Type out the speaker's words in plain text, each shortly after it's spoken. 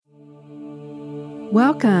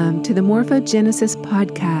Welcome to the Morphogenesis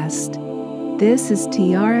Podcast. This is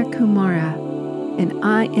Tiara Kumara, and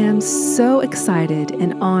I am so excited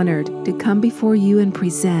and honored to come before you and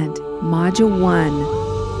present Module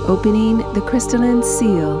 1, Opening the Crystalline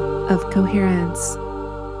Seal of Coherence.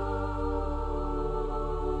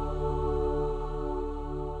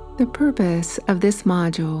 The purpose of this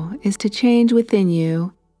module is to change within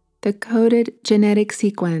you the coded genetic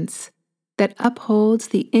sequence that upholds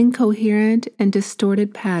the incoherent and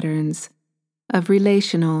distorted patterns of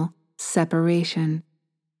relational separation.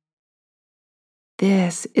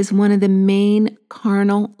 This is one of the main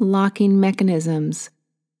carnal locking mechanisms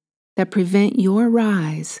that prevent your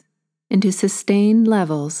rise into sustained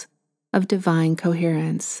levels of divine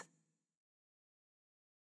coherence.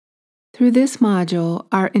 Through this module,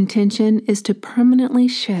 our intention is to permanently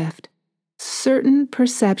shift certain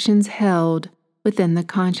perceptions held within the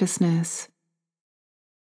consciousness.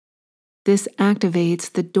 This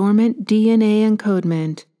activates the dormant DNA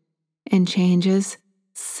encodement and changes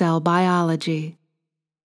cell biology.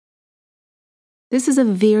 This is a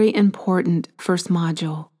very important first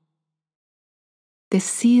module. The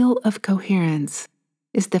seal of coherence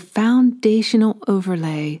is the foundational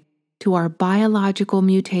overlay to our biological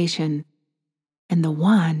mutation, and the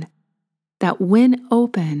one that, when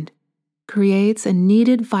opened, creates a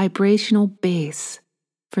needed vibrational base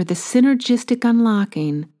for the synergistic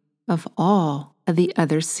unlocking of all of the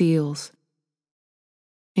other seals.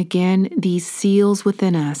 Again, these seals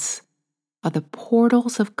within us are the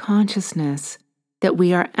portals of consciousness that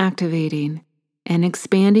we are activating and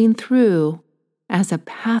expanding through as a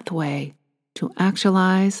pathway to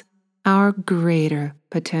actualize our greater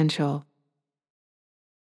potential.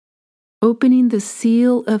 Opening the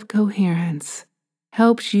seal of coherence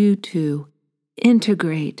helps you to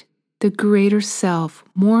integrate the greater self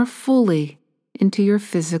more fully into your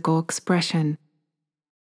physical expression.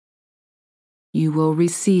 You will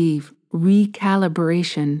receive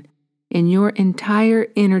recalibration in your entire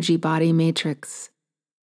energy body matrix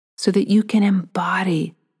so that you can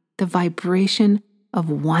embody the vibration of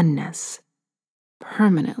oneness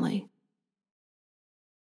permanently.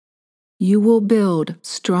 You will build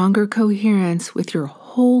stronger coherence with your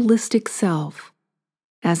holistic self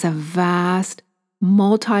as a vast,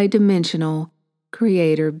 multidimensional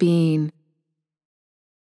creator being.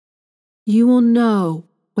 You will know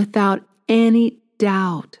without any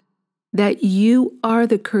doubt that you are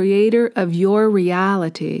the creator of your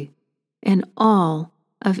reality and all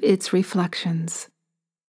of its reflections.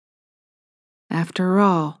 After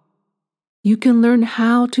all, you can learn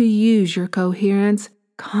how to use your coherence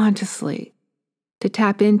consciously to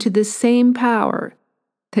tap into the same power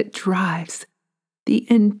that drives the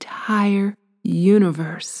entire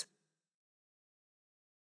universe.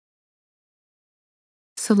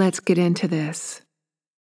 So let's get into this.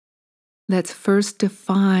 Let's first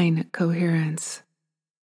define coherence.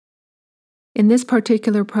 In this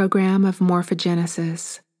particular program of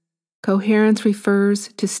morphogenesis, coherence refers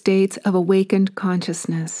to states of awakened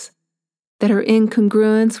consciousness that are in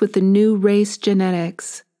congruence with the new race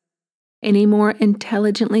genetics and a more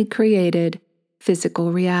intelligently created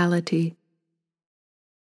physical reality.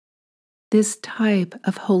 This type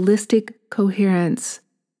of holistic coherence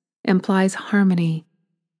implies harmony,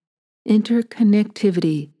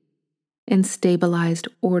 interconnectivity, and stabilized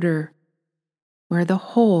order, where the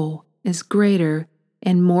whole is greater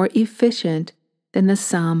and more efficient than the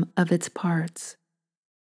sum of its parts.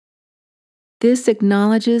 This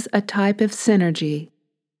acknowledges a type of synergy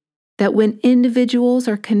that when individuals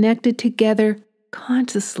are connected together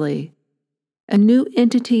consciously, a new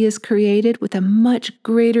entity is created with a much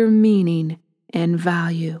greater meaning and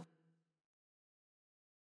value.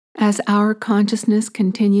 As our consciousness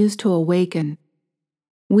continues to awaken,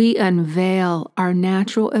 we unveil our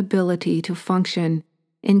natural ability to function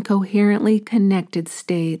in coherently connected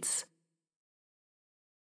states.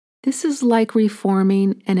 This is like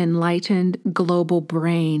reforming an enlightened global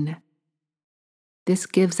brain. This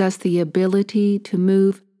gives us the ability to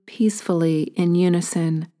move peacefully in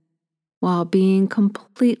unison while being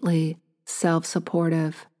completely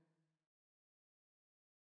self-supportive.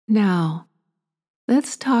 Now,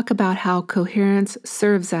 let's talk about how coherence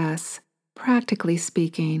serves us, practically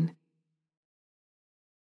speaking.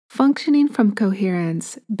 Functioning from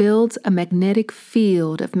coherence builds a magnetic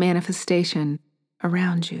field of manifestation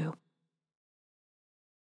around you.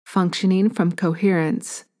 Functioning from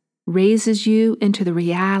coherence raises you into the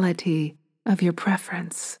reality of your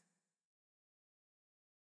preference.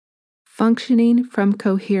 Functioning from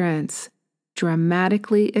coherence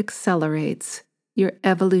dramatically accelerates your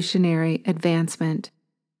evolutionary advancement.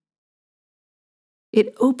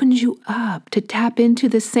 It opens you up to tap into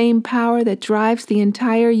the same power that drives the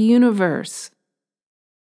entire universe.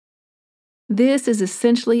 This is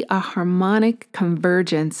essentially a harmonic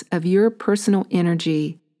convergence of your personal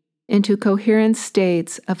energy into coherent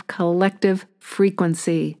states of collective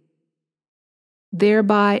frequency,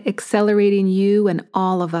 thereby accelerating you and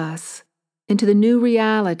all of us into the new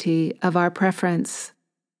reality of our preference.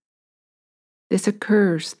 This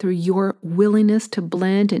occurs through your willingness to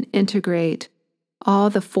blend and integrate all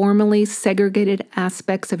the formerly segregated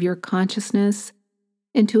aspects of your consciousness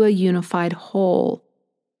into a unified whole.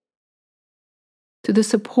 Through the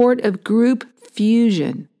support of group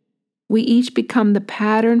fusion, we each become the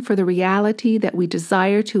pattern for the reality that we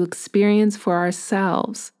desire to experience for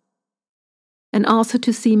ourselves, and also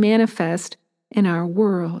to see manifest in our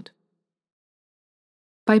world.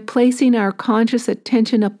 By placing our conscious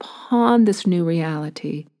attention upon this new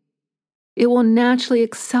reality, it will naturally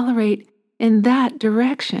accelerate in that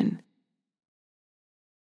direction.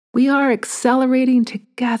 We are accelerating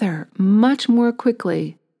together much more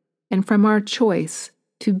quickly and from our choice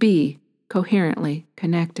to be coherently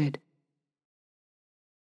connected.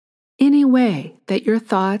 Any way that your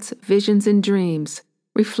thoughts, visions, and dreams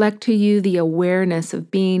reflect to you the awareness of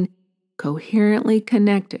being coherently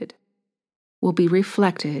connected will be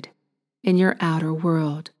reflected in your outer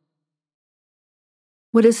world.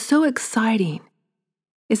 What is so exciting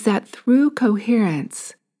is that through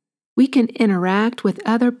coherence, we can interact with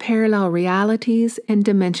other parallel realities and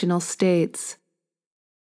dimensional states.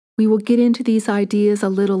 We will get into these ideas a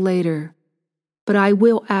little later, but I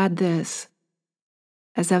will add this.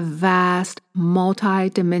 As a vast,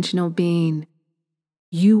 multi-dimensional being,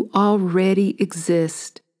 you already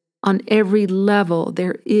exist on every level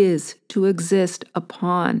there is to exist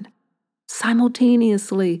upon,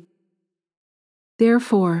 simultaneously.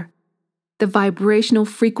 Therefore, the vibrational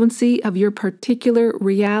frequency of your particular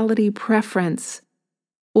reality preference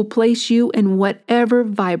will place you in whatever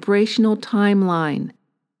vibrational timeline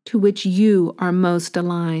to which you are most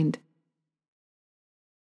aligned.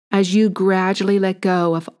 As you gradually let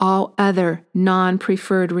go of all other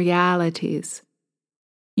non-preferred realities,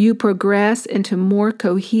 you progress into more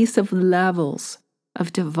cohesive levels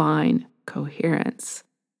of divine coherence.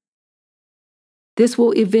 This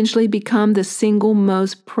will eventually become the single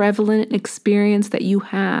most prevalent experience that you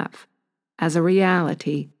have as a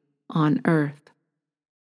reality on Earth.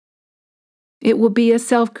 It will be a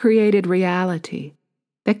self-created reality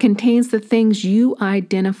that contains the things you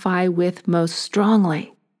identify with most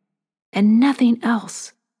strongly and nothing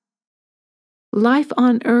else. Life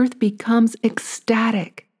on Earth becomes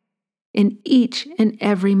ecstatic in each and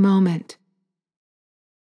every moment.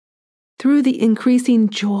 Through the increasing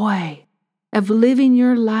joy of living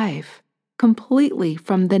your life completely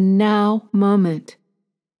from the now moment,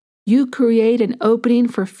 you create an opening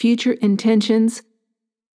for future intentions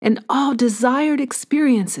and all desired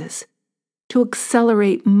experiences to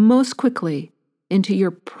accelerate most quickly into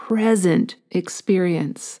your present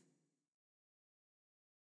experience.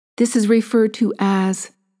 This is referred to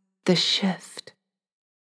as the shift,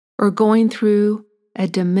 or going through a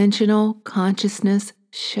dimensional consciousness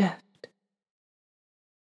shift.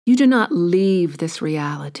 You do not leave this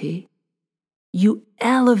reality. You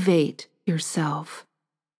elevate yourself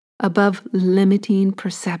above limiting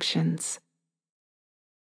perceptions.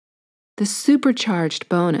 The supercharged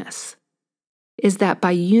bonus is that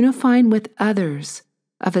by unifying with others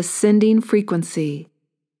of ascending frequency,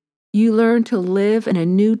 you learn to live in a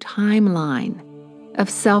new timeline of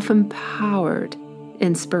self-empowered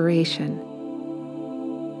inspiration.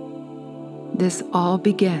 This all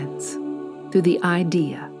begins through the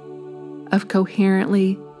idea of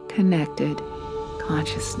coherently connected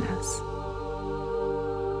consciousness.